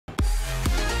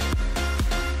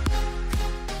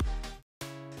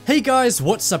Hey guys,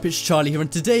 what's up? It's Charlie here,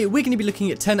 and today we're going to be looking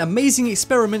at 10 amazing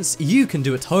experiments you can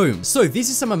do at home. So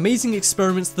these are some amazing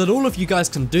experiments that all of you guys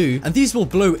can do, and these will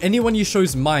blow anyone you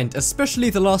show's mind, especially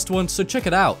the last one, so check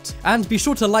it out. And be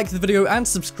sure to like the video and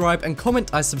subscribe and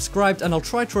comment I subscribed, and I'll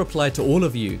try to reply to all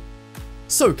of you.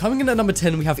 So, coming in at number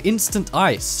 10, we have instant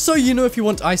ice. So, you know, if you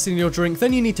want ice in your drink,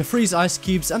 then you need to freeze ice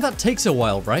cubes, and that takes a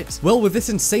while, right? Well, with this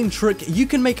insane trick, you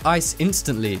can make ice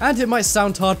instantly. And it might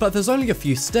sound hard, but there's only a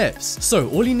few steps. So,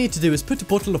 all you need to do is put a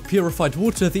bottle of purified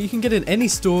water that you can get in any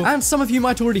store, and some of you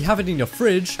might already have it in your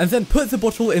fridge, and then put the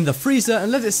bottle in the freezer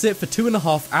and let it sit for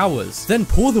 2.5 hours. Then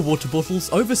pour the water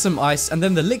bottles over some ice, and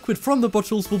then the liquid from the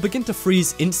bottles will begin to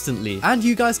freeze instantly. And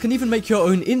you guys can even make your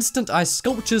own instant ice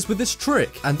sculptures with this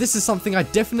trick, and this is something I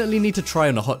definitely need to try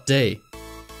on a hot day.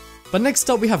 But next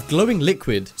up we have glowing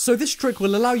liquid. So this trick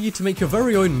will allow you to make your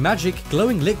very own magic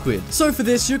glowing liquid. So for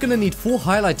this you're going to need 4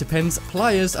 highlighter pens,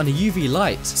 pliers and a UV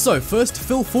light. So first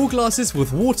fill 4 glasses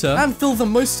with water and fill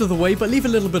them most of the way, but leave a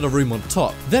little bit of room on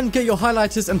top. Then get your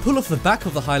highlighters and pull off the back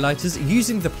of the highlighters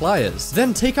using the pliers.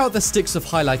 Then take out the sticks of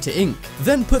highlighter ink.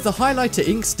 Then put the highlighter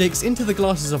ink sticks into the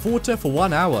glasses of water for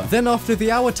 1 hour. Then after the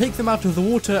hour take them out of the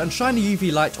water and shine a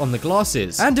UV light on the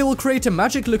glasses. And it will create a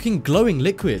magic looking glowing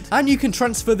liquid. And you can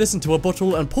transfer this into a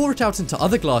bottle and pour it out into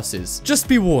other glasses. Just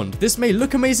be warned, this may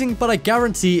look amazing, but I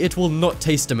guarantee it will not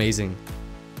taste amazing.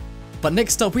 But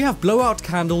next up we have blowout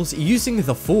candles using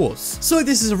the force. So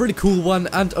this is a really cool one,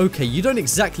 and okay, you don't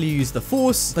exactly use the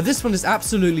force, but this one is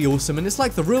absolutely awesome and it's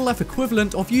like the real life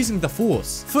equivalent of using the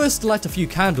force. First light a few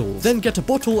candles, then get a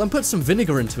bottle and put some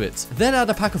vinegar into it. Then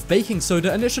add a pack of baking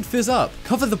soda and it should fizz up.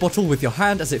 Cover the bottle with your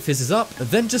hand as it fizzes up,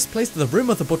 then just place the rim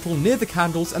of the bottle near the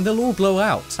candles and they'll all blow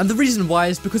out. And the reason why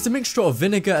is because the mixture of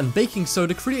vinegar and baking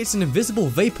soda creates an invisible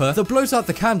vapor that blows out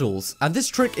the candles, and this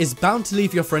trick is bound to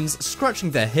leave your friends scratching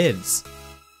their heads.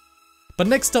 But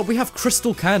next up we have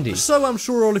crystal candy. So I'm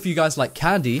sure all of you guys like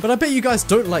candy, but I bet you guys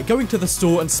don't like going to the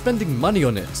store and spending money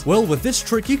on it. Well, with this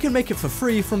trick you can make it for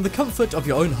free from the comfort of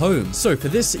your own home. So for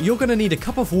this you're gonna need a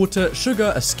cup of water,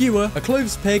 sugar, a skewer, a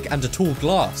cloves peg and a tall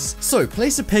glass. So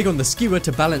place a peg on the skewer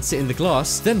to balance it in the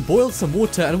glass, then boil some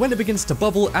water, and when it begins to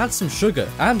bubble add some sugar.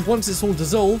 And once it's all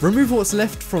dissolved, remove what's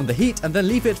left from the heat and then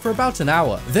leave it for about an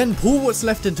hour. Then pour what's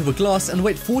left into a glass and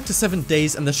wait 4 to 7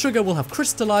 days, and the sugar will have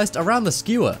crystallized around the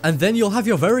skewer. And then you'll have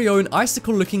your very own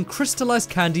icicle looking crystallized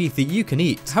candy that you can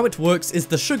eat. How it works is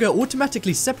the sugar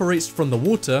automatically separates from the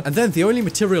water, and then the only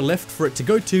material left for it to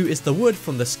go to is the wood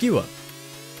from the skewer.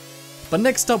 But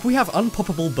next up we have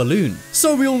Unpoppable Balloon.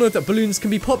 So we all know that balloons can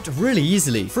be popped really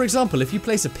easily. For example, if you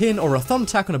place a pin or a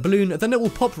thumbtack on a balloon, then it will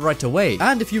pop right away.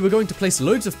 And if you were going to place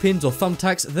loads of pins or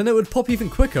thumbtacks, then it would pop even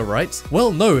quicker, right?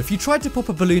 Well, no, if you tried to pop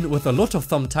a balloon with a lot of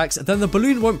thumbtacks, then the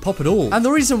balloon won't pop at all. And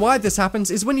the reason why this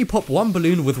happens is when you pop one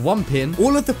balloon with one pin,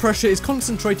 all of the pressure is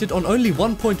concentrated on only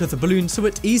one point of the balloon, so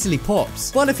it easily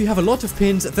pops. But if you have a lot of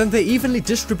pins, then they're evenly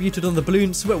distributed on the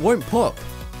balloon, so it won't pop.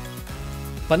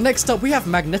 But next up we have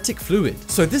magnetic fluid.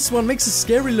 So this one makes a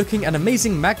scary looking and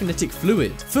amazing magnetic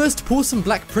fluid. First pour some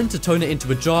black printer toner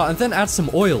into a jar and then add some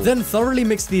oil. Then thoroughly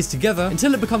mix these together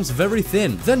until it becomes very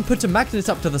thin. Then put a magnet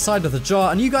up to the side of the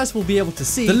jar and you guys will be able to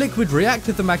see the liquid react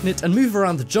with the magnet and move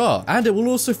around the jar. And it will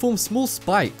also form small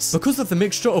spikes. Because of the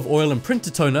mixture of oil and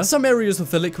printer toner, some areas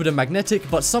of the liquid are magnetic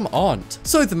but some aren't.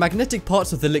 So the magnetic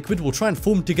parts of the liquid will try and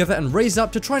form together and raise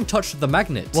up to try and touch the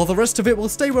magnet, while the rest of it will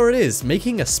stay where it is,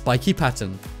 making a spiky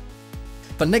pattern.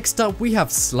 But next up we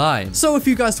have slime. So if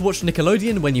you guys watched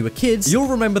Nickelodeon when you were kids, you'll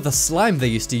remember the slime they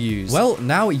used to use. Well,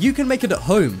 now you can make it at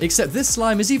home, except this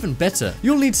slime is even better.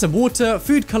 You'll need some water,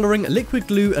 food coloring, liquid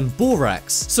glue and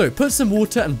borax. So put some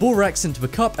water and borax into a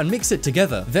cup and mix it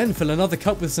together. Then fill another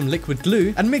cup with some liquid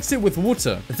glue and mix it with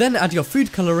water. Then add your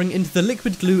food coloring into the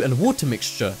liquid glue and water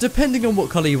mixture, depending on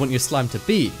what color you want your slime to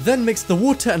be. Then mix the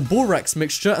water and borax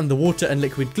mixture and the water and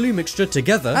liquid glue mixture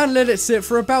together and let it sit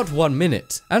for about 1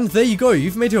 minute. And there you go,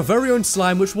 you've made your very own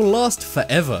slime which will last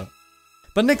forever.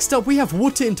 But next up we have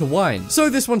water into wine. So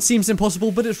this one seems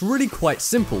impossible, but it's really quite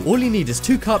simple. All you need is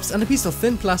 2 cups and a piece of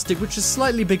thin plastic which is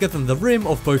slightly bigger than the rim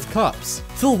of both cups.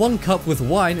 Fill 1 cup with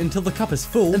wine until the cup is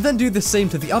full, and then do the same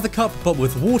to the other cup but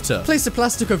with water. Place the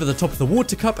plastic over the top of the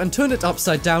water cup and turn it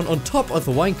upside down on top of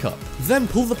the wine cup. Then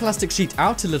pull the plastic sheet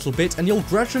out a little bit and you'll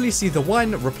gradually see the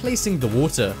wine replacing the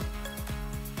water.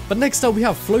 But next up we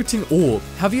have floating orb.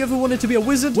 Have you ever wanted to be a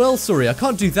wizard? Well, sorry, I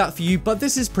can't do that for you, but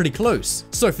this is pretty close.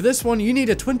 So for this one, you need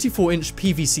a 24-inch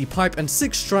PVC pipe and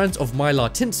 6 strands of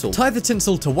mylar tinsel. Tie the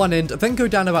tinsel to one end, then go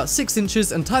down about 6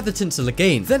 inches and tie the tinsel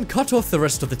again. Then cut off the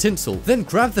rest of the tinsel. Then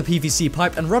grab the PVC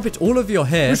pipe and rub it all over your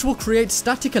hair, which will create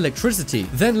static electricity.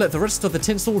 Then let the rest of the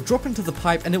tinsel drop into the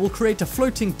pipe and it will create a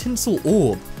floating tinsel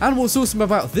orb. And what's awesome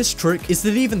about this trick is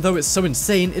that even though it's so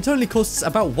insane, it only costs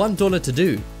about $1 to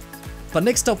do. But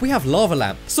next up we have lava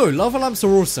lamp. So lava lamps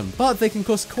are awesome, but they can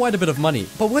cost quite a bit of money.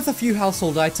 But with a few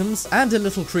household items and a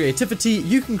little creativity,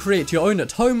 you can create your own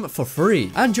at home for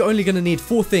free. And you're only going to need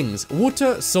 4 things: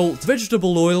 water, salt,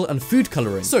 vegetable oil, and food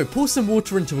coloring. So pour some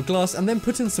water into a glass and then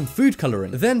put in some food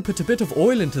coloring. Then put a bit of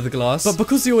oil into the glass, but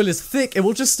because the oil is thick, it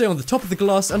will just stay on the top of the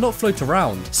glass and not float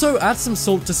around. So add some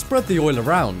salt to spread the oil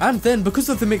around. And then because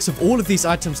of the mix of all of these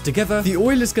items together, the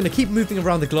oil is going to keep moving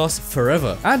around the glass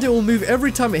forever. And it will move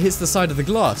every time it hits the side of the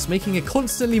glass, making a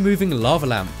constantly moving lava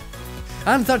lamp.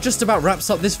 And that just about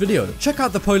wraps up this video. Check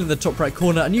out the poll in the top right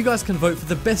corner and you guys can vote for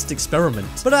the best experiment.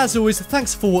 But as always,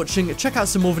 thanks for watching. Check out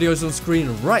some more videos on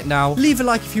screen right now. Leave a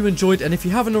like if you enjoyed, and if you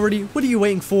haven't already, what are you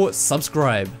waiting for?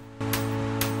 Subscribe.